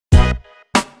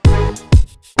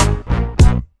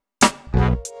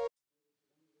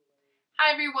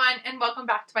Hi everyone and welcome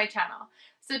back to my channel.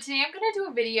 So today I'm going to do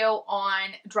a video on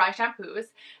dry shampoos.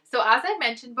 So as I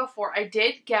mentioned before, I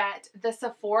did get the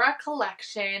Sephora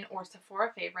collection or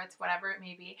Sephora Favorites, whatever it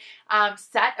may be,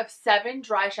 set of 7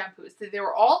 dry shampoos. So they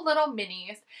were all little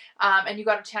minis and you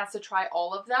got a chance to try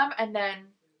all of them and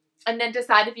then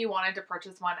decide if you wanted to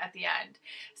purchase one at the end.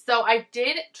 So I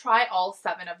did try all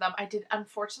 7 of them. I did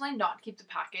unfortunately not keep the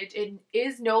package. It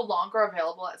is no longer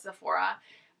available at Sephora.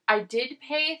 I did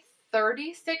pay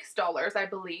 $36, I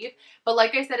believe, but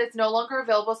like I said, it's no longer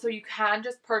available, so you can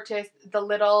just purchase the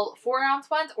little 4-ounce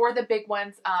ones or the big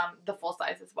ones, the full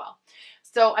size as well.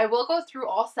 So I will go through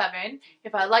all 7,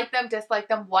 if I like them, dislike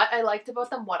them, what I liked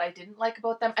about them, what I didn't like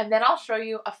about them, and then I'll show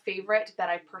you a favorite that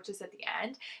I purchased at the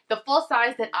end, the full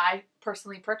size that I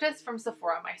personally purchased from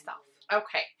Sephora myself.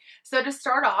 Okay, so to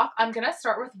start off, I'm going to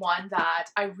start with one that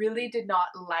I really did not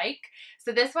like.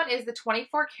 So this one is the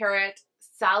 24 karat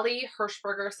Sally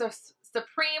Hershberger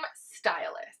Supreme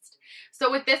Stylist.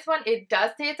 So with this one, it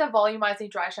does say it's a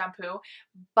volumizing dry shampoo,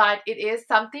 but it is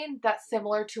something that's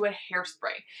similar to a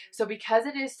hairspray. So because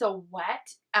it is so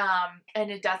wet and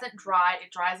it doesn't dry,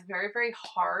 it dries very, very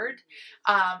hard.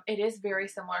 It is very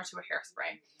similar to a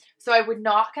hairspray. So I would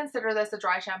not consider this a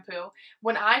dry shampoo.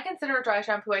 When I consider a dry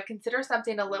shampoo, I consider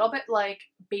something a little bit like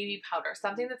baby powder,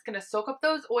 something that's going to soak up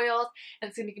those oils and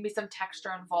it's going to give me some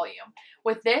texture and volume.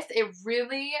 With this, it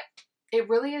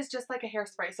really is just like a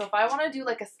hairspray. So if I want to do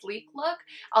like a sleek look,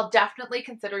 I'll definitely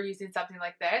consider using something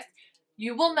like this.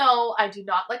 You will know I do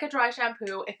not like a dry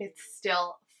shampoo if it's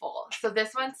still full. So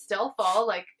this one's still full,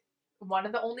 like one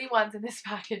of the only ones in this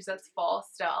package that's full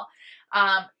still.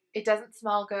 It doesn't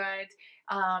smell good.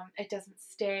 It doesn't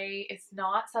stay. It's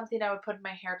not something I would put in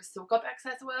my hair to soak up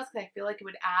excess oils because I feel like it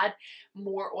would add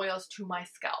more oils to my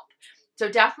scalp.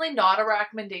 So definitely not a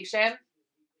recommendation.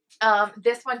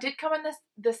 This one did come in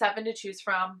the 7 to choose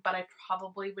from, but I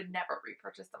probably would never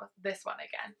repurchase this one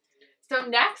again. So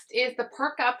next is the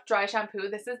Perk Up Dry Shampoo.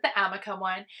 This is the Amica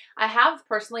one. I have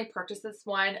personally purchased this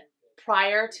one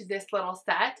prior to this little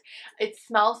set. It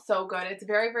smells so good. It's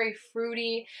very, very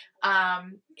fruity.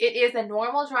 It is a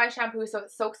normal dry shampoo, so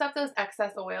it soaks up those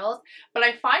excess oils, but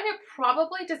I find it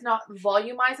probably does not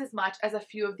volumize as much as a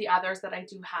few of the others that I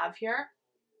do have here.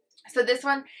 So this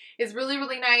one is really,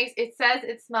 really nice. It says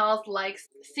it smells like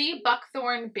sea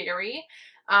buckthorn berry,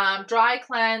 dry,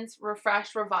 cleanse,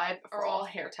 refresh, revive for all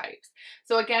hair types.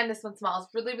 So again, this one smells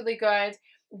really, really good.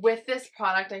 With this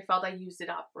product, I felt I used it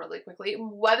up really quickly.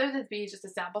 Whether this be just a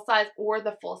sample size or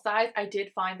the full size, I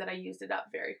did find that I used it up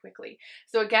very quickly.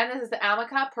 So again, this is the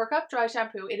Amica Perk Up Dry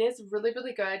Shampoo. It is really,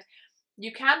 really good.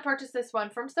 You can purchase this one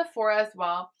from Sephora as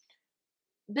well.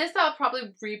 This I'll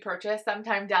probably repurchase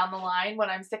sometime down the line when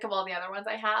I'm sick of all the other ones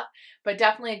I have, but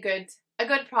definitely a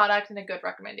good product and a good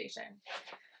recommendation.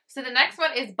 So the next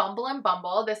one is Bumble and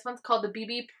Bumble. This one's called the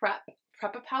BB Prep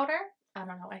Powder. I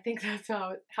don't know. I think that's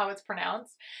how it's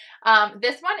pronounced.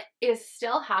 This one is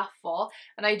still half full,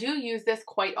 and I do use this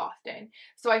quite often.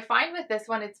 So I find with this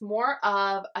one, it's more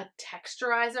of a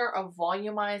texturizer, a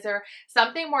volumizer,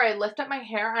 something where I lift up my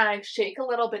hair and I shake a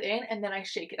little bit in and then I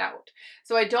shake it out.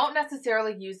 So I don't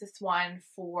necessarily use this one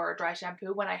for dry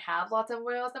shampoo when I have lots of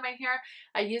oils in my hair.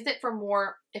 I use it for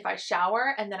more if I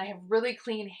shower and then I have really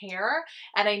clean hair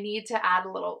and I need to add a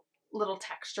little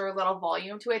texture, a little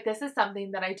volume to it. This is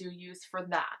something that I do use for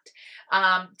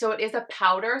that. So it is a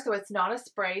powder, so it's not a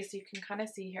spray. So you can kind of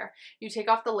see here, you take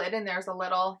off the lid and there's a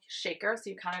little shaker, so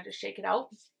you kind of just shake it out.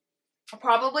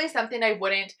 Probably something I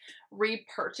wouldn't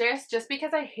repurchase just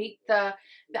because I hate the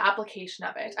application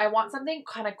of it. I want something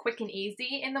kind of quick and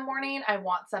easy in the morning. I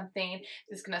want something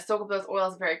that's going to soak up those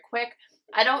oils very quick.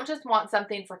 I don't just want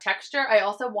something for texture. I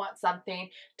also want something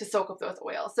to soak up those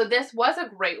oils. So this was a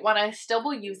great one. I still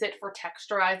will use it for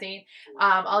texturizing.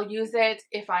 I'll use it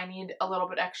if I need a little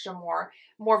bit extra more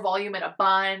volume in a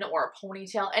bun or a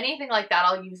ponytail, anything like that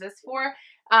I'll use this for.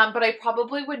 But I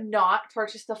probably would not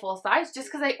purchase the full size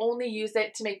just because I only use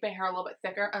it to make my hair a little bit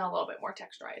thicker and a little bit more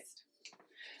texturized.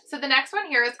 So the next one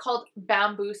here is called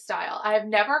Bamboo Style. I have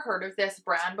never heard of this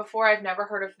brand before. I've never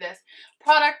heard of this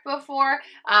product before.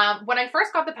 When I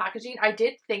first got the packaging, I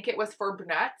did think it was for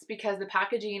brunettes because the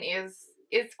packaging is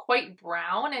quite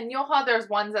brown. And you know how there's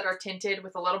ones that are tinted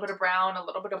with a little bit of brown, a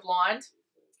little bit of blonde?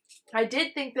 I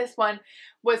did think this one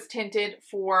was tinted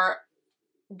for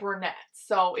brunettes.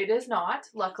 So it is not,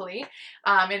 luckily.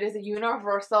 It is a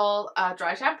universal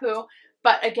dry shampoo.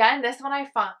 But again, this one I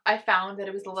found that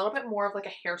it was a little bit more of like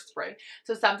a hairspray.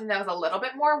 So something that was a little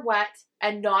bit more wet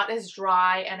and not as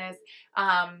dry and as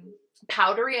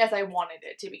powdery as I wanted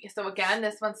it to be. So again,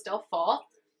 this one's still full.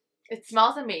 It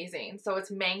smells amazing. So it's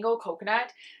mango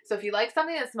coconut. So if you like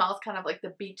something that smells kind of like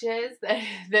the beaches,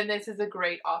 then this is a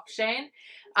great option.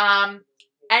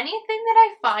 Anything that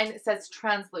I find that says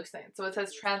translucent, so it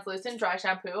says translucent dry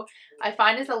shampoo, I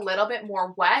find is a little bit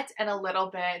more wet and a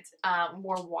little bit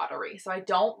more watery. So I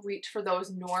don't reach for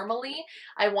those normally.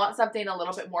 I want something a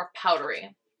little bit more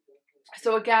powdery.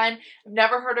 So again, I've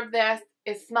never heard of this.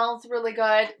 It smells really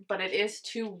good, but it is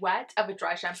too wet of a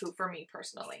dry shampoo for me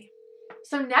personally.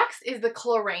 So next is the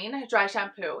Chlorine dry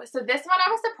shampoo. So this one I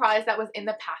was surprised that was in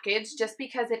the package just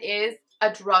because it is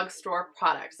a drugstore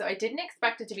product. So I didn't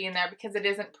expect it to be in there because it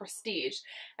isn't prestige.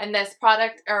 And this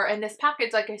product, or in this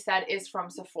package, like I said, is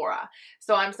from Sephora.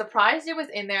 So I'm surprised it was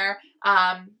in there.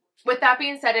 With that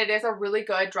being said, it is a really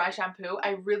good dry shampoo.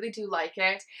 I really do like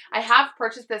it. I have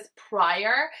purchased this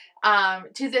prior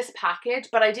to this package,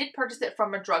 but I did purchase it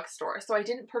from a drugstore. So I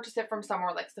didn't purchase it from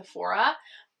somewhere like Sephora.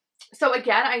 So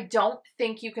again, I don't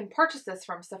think you can purchase this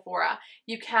from Sephora.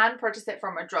 You can purchase it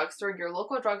from a drugstore, your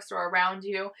local drugstore around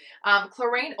you.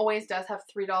 Chlorine always does have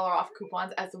 $3 off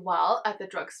coupons as well at the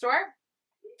drugstore.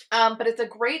 But it's a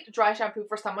great dry shampoo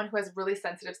for someone who has really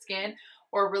sensitive skin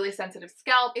or really sensitive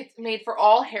scalp. It's made for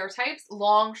all hair types,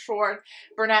 long, short,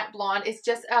 brunette, blonde. It's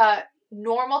just a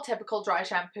normal, typical dry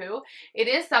shampoo. It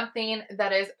is something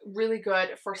that is really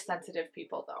good for sensitive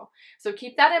people though. So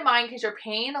keep that in mind because you're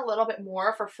paying a little bit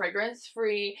more for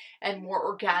fragrance-free and more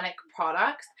organic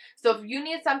products. So if you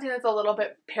need something that's a little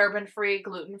bit paraben-free,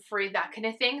 gluten-free, that kind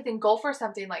of thing, then go for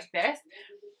something like this.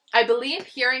 I believe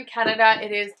here in Canada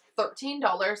it is $13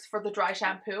 for the dry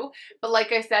shampoo, but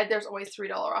like I said, there's always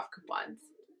 $3 off coupons.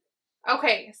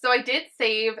 Okay, so I did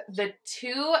save the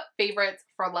two favorites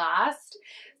for last.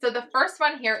 So the first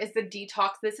one here is the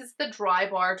Detox. This is the Dry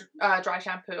Bar dry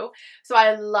shampoo. So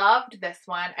I loved this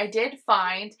one. I did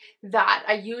find that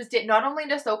I used it not only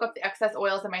to soak up the excess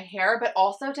oils in my hair, but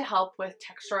also to help with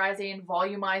texturizing,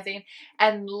 volumizing,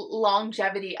 and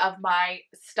longevity of my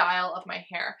style of my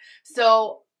hair.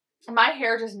 So my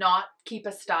hair does not keep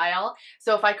a style.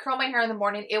 So if I curl my hair in the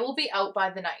morning, it will be out by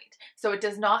the night. So it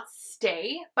does not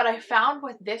stay. But I found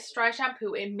with this dry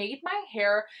shampoo, it made my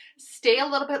hair stay a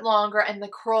little bit longer and the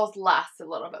curls last a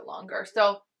little bit longer.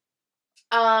 So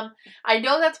I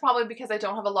know that's probably because I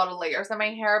don't have a lot of layers in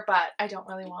my hair, but I don't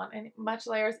really want much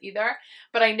layers either.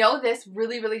 But I know this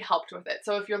really, really helped with it.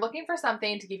 So if you're looking for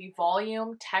something to give you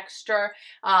volume, texture,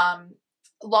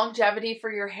 longevity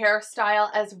for your hairstyle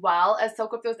as well as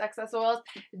soak up those excess oils,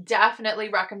 definitely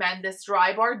recommend this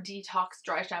Dry Bar Detox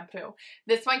dry shampoo.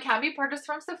 This one can be purchased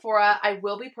from Sephora. I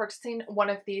will be purchasing one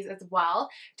of these as well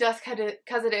just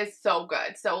because it is so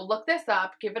good. So look this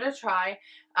up, give it a try.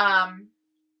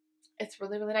 It's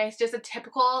really, really nice. Just a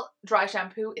typical dry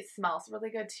shampoo. It smells really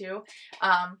good too.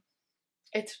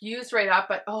 It's used right up,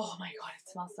 but oh my god, it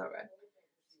smells so good.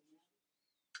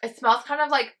 It smells kind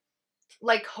of like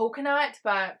coconut,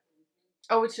 but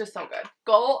oh, it's just so good.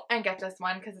 Go and get this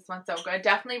one because this one's so good.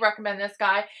 Definitely recommend this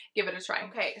guy. Give it a try.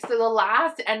 Okay, so the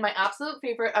last and my absolute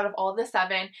favorite out of all the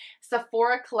 7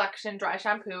 Sephora collection dry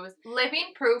shampoos,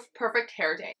 Living Proof Perfect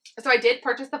Hair Day. So I did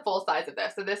purchase the full size of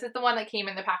this. So this is the one that came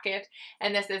in the package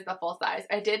and this is the full size.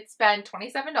 I did spend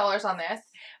 $27 on this,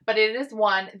 but it is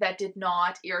one that did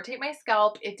not irritate my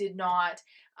scalp. It did not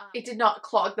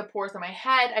clog the pores in my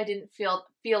head. I didn't feel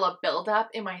a buildup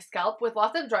in my scalp. With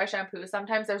lots of dry shampoos,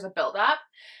 sometimes there's a buildup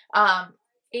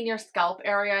in your scalp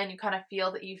area and you kind of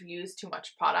feel that you've used too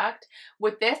much product.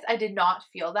 With this, I did not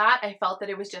feel that. I felt that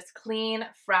it was just clean,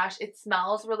 fresh. It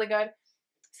smells really good.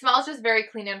 Smells just very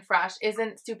clean and fresh.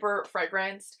 Isn't super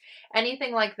fragranced,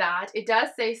 anything like that. It does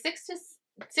say 6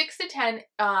 to 10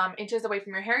 inches away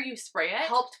from your hair, you spray it. It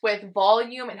helped with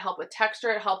volume. It helped with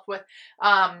texture. It helped with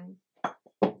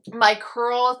my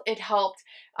curls. It helped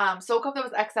soak up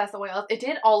those excess oils. It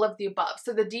did all of the above.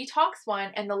 So the Detox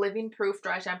one and the Living Proof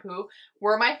dry shampoo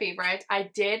were my favorite. I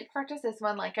did purchase this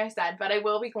one, like I said, but I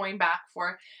will be going back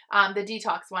for the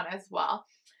Detox one as well.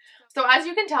 So as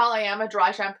you can tell, I am a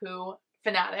dry shampoo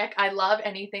fanatic. I love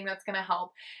anything that's going to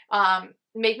help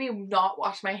make me not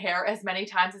wash my hair as many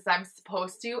times as I'm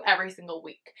supposed to every single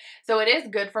week. So it is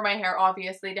good for my hair,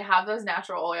 obviously, to have those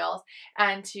natural oils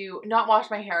and to not wash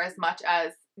my hair as much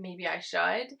as maybe I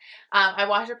should. I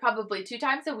wash it probably 2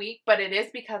 times a week, but it is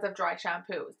because of dry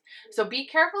shampoos. So be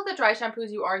careful the dry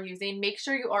shampoos you are using. Make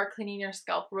sure you are cleaning your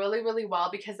scalp really, really well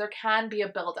because there can be a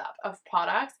buildup of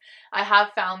products. I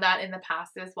have found that in the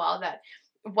past as well, that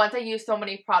once I use so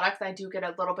many products, I do get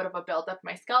a little bit of a buildup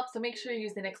in my scalp. So make sure you're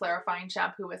using a clarifying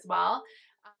shampoo as well.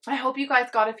 I hope you guys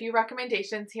got a few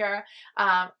recommendations here.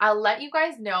 I'll let you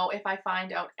guys know if I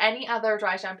find out any other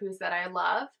dry shampoos that I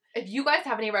love. If you guys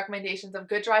have any recommendations of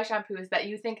good dry shampoos that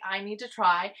you think I need to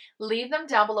try, leave them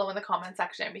down below in the comment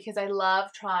section because I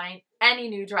love trying any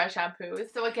new dry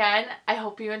shampoos. So again, I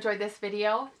hope you enjoyed this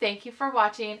video. Thank you for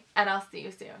watching and I'll see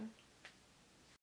you soon.